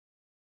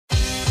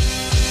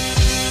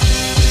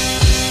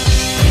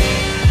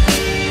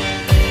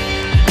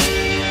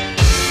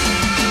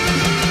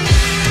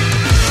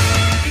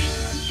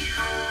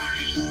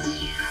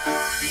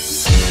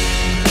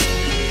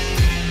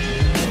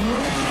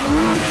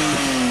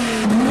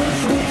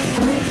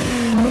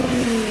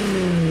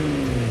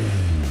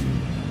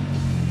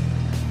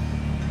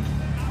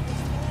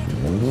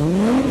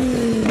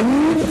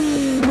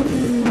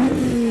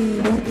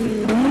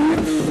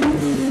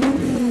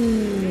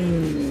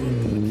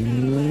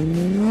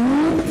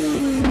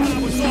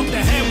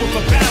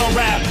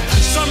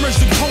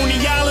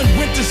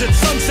at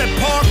Sunset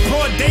Park,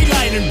 broad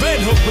daylight and Red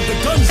Hook with the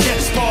guns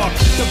get sparked.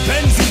 The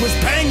Benzie was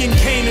banging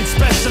Kane and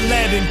Special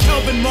Ed, and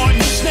Kelvin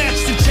Martin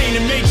snatched the chain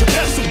and Major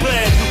Pestle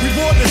bled. We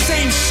wore the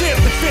same shit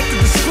that fit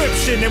the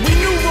description, and we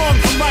knew wrong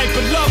from right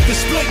but loved to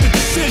split the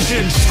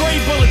decision.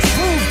 Stray bullets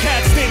prove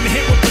cats didn't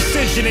hit with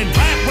precision, and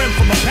rap went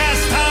from a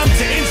pastime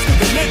to instant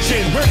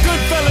religion. Where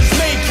good fellas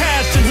made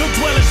cash and hood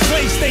dwellers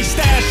place they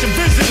stash, and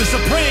visitors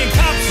are praying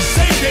cops will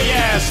save their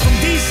ass. From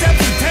D7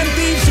 to 10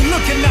 thieves who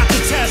looking not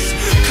to test.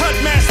 Cut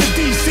Master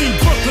DC,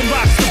 Brooklyn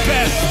rocks the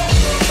best.